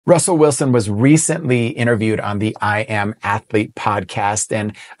Russell Wilson was recently interviewed on the I Am Athlete podcast,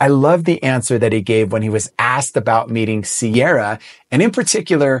 and I love the answer that he gave when he was asked about meeting Ciara, and in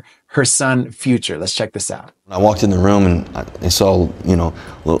particular, her son, Future. Let's check this out. I walked in the room and I saw,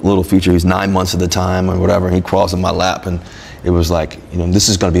 little Future. He's 9 months at the time or whatever, and he crawls in my lap, and it was like, this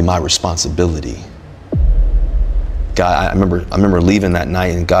is going to be my responsibility. God, I remember leaving that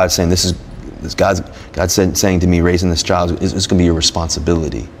night, and God saying, God saying to me, raising this child, it's going to be your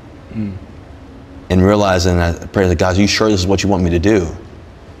responsibility. Mm. And realizing, I pray to God, are you sure this is what you want me to do?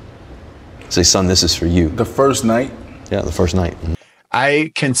 Say, son, this is for you. The first night? Yeah, the first night. Mm.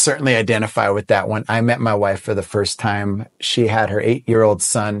 I can certainly identify with that one. I met my wife for the first time. She had her 8-year-old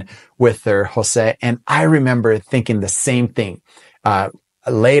son with her, Jose, and I remember thinking the same thing.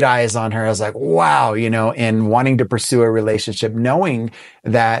 Laid eyes on her. I was like, wow, and wanting to pursue a relationship, knowing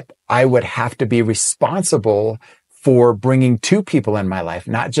that I would have to be responsible for bringing 2 people in my life,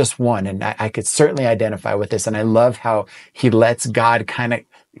 not just one. And I could certainly identify with this. And I love how he lets God kind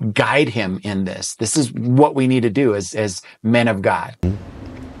of guide him in this. This is what we need to do as men of God.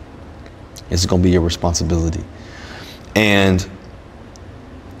 It's going to be your responsibility. And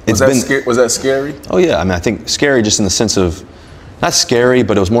was that scary? Oh yeah. I think scary just in the sense of, not scary,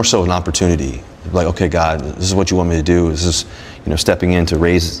 but it was more so an opportunity. Like, okay, God, this is what you want me to do. This is, stepping in to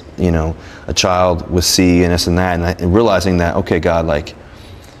raise, a child with C and this and that, and realizing that, okay, God, like,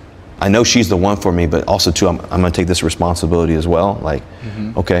 I know she's the one for me, but also too, I'm going to take this responsibility as well. Like,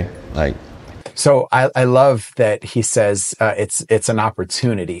 okay, like. So I love that he says it's an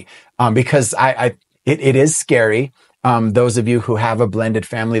opportunity because it is scary. Those of you who have a blended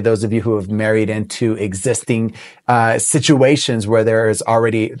family, those of you who have married into existing situations where there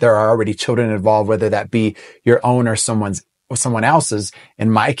are already children involved, whether that be your own or someone else's.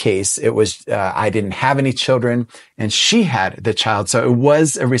 In my case, it was I didn't have any children, and she had the child, so it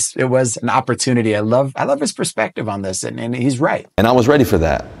was an opportunity. I love his perspective on this, and he's right. And I was ready for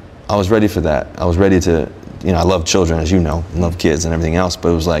that. I was ready to, I love children, as you know, I love kids and everything else, but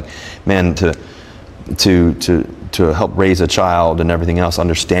it was like, man, to help raise a child and everything else,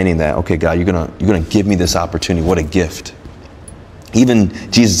 understanding that, okay, God, you're gonna give me this opportunity. What a gift. Even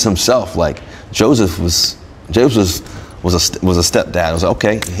Jesus himself, like Joseph was a stepdad. I was like,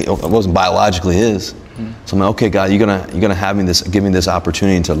 okay, it wasn't biologically his. So I'm like, okay, God, you're gonna give me this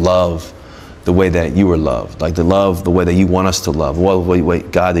opportunity to love the way that you were loved, like to love the way that you want us to love, way,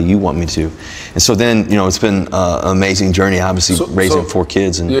 God, that you want me to. And so then, it's been an amazing journey, obviously, raising 4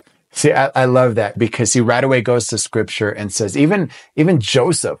 kids. And see, I love that because he right away goes to scripture and says, even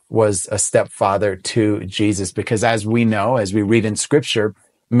Joseph was a stepfather to Jesus, because as we know, as we read in scripture,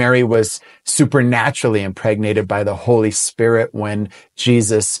 Mary was supernaturally impregnated by the Holy Spirit when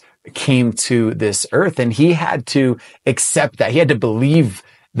Jesus came to this earth, and he had to accept that. He had to believe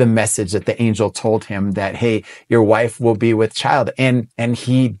the message that the angel told him that, hey, your wife will be with child. And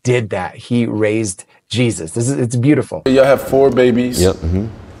he did that. He raised Jesus. It's beautiful. Y'all have 4 babies. Yep. I'm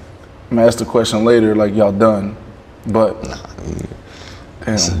gonna ask the question later, like y'all done, but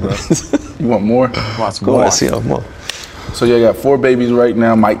damn, bro. You want more? Go ahead, see more. So y'all got 4 babies right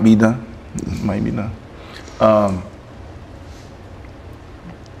now. Might be done.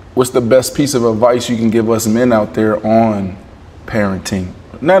 What's the best piece of advice you can give us men out there on parenting?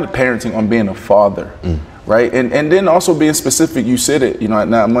 Not parenting, on being a father, right? And then also being specific. You said it. At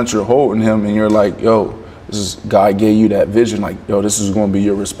 9 months you're holding him, and you're like, yo, God gave you that vision, like, yo, this is going to be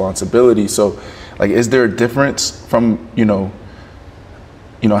your responsibility. So, like, is there a difference from,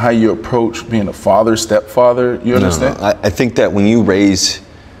 how you approach being a father, stepfather? You understand? No. I think that when you're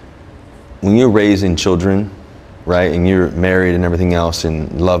raising children, right, and you're married and everything else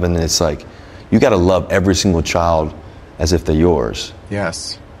and loving, it's like, you got to love every single child as if they're yours.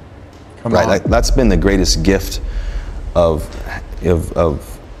 Yes. Right. Like, that's been the greatest gift of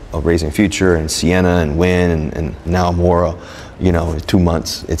raising Future and Sienna and Wynn and now Mora, 2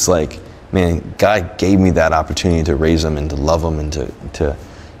 months. It's like, man, God gave me that opportunity to raise them and to love them and to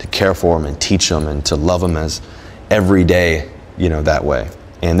care for them and teach them and to love them as every day, that way.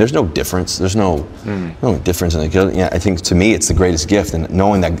 And there's no difference. There's no difference in the. Yeah, I think to me it's the greatest gift, and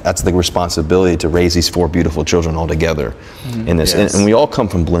knowing that that's the responsibility to raise these 4 beautiful children all together. In this, Yes. and we all come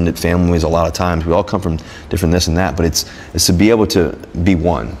from blended families. A lot of times, we all come from different this and that. But it's to be able to be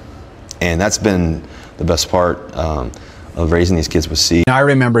one, and that's been the best part of raising these kids with C. I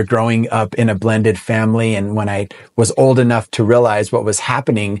remember growing up in a blended family, and when I was old enough to realize what was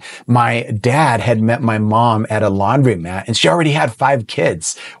happening, my dad had met my mom at a laundromat, and she already had 5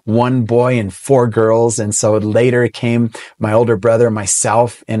 kids, 1 boy and 4 girls. And so later came my older brother,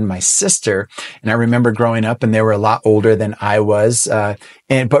 myself, and my sister. And I remember growing up, and they were a lot older than I was.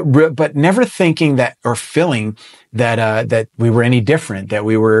 but never thinking that or feeling that we were any different, that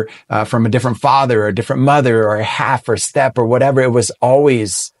we were from a different father or a different mother or a half or step or whatever. It was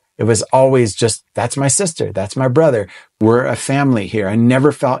always just, that's my sister, that's my brother. We're a family here. I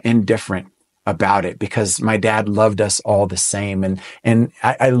never felt indifferent about it because my dad loved us all the same. And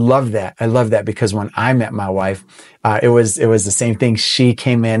I love that. I love that because when I met my wife, it was the same thing. She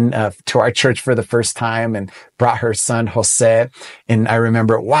came in to our church for the first time and brought her son, Jose. And I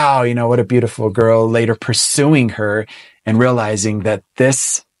remember, wow, what a beautiful girl. Later pursuing her and realizing that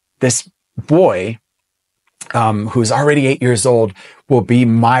this boy, who's already 8 years old, will be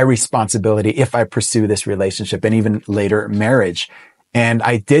my responsibility if I pursue this relationship and even later marriage. And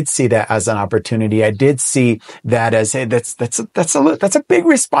I did see that as an opportunity. I did see that as, hey, that's a big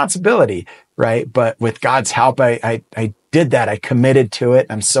responsibility, right? But with God's help, I did that. I committed to it.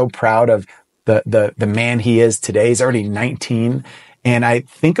 I'm so proud of the man he is today. He's already 19. And I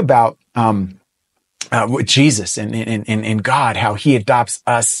think about, with Jesus and God, how he adopts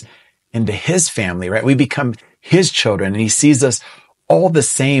us into his family, right? We become his children and he sees us all the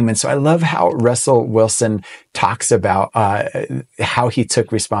same. And so I love how Russel Wilson talks about how he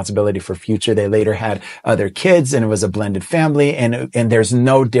took responsibility for future. They later had other kids and it was a blended family, and there's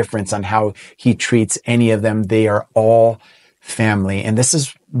no difference on how he treats any of them. They are all family. And this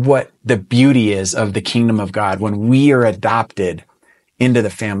is what the beauty is of the kingdom of God. When we are adopted into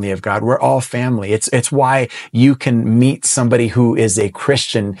the family of God, we're all family. It's why you can meet somebody who is a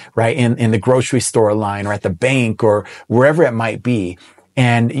Christian, right? In the grocery store line or at the bank or wherever it might be.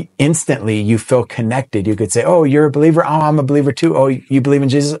 And instantly you feel connected. You could say, oh, you're a believer. Oh, I'm a believer too. Oh, you believe in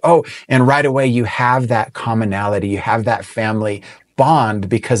Jesus. Oh, and right away you have that commonality. You have that family bond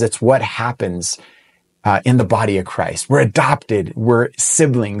because it's what happens in the body of Christ. We're adopted. We're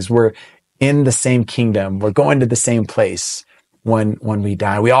siblings. We're in the same kingdom. We're going to the same place when we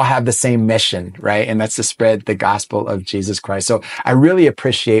die. We all have the same mission, right? And that's to spread the gospel of Jesus Christ. So I really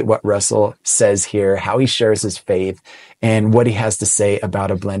appreciate what Russel says here, how he shares his faith and what he has to say about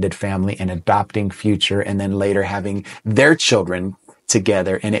a blended family and adopting future and then later having their children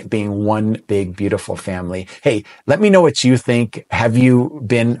together and it being one big, beautiful family. Hey, let me know what you think. Have you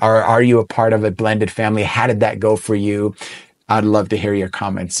been, or are you a part of a blended family? How did that go for you? I'd love to hear your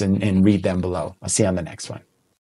comments and read them below. I'll see you on the next one.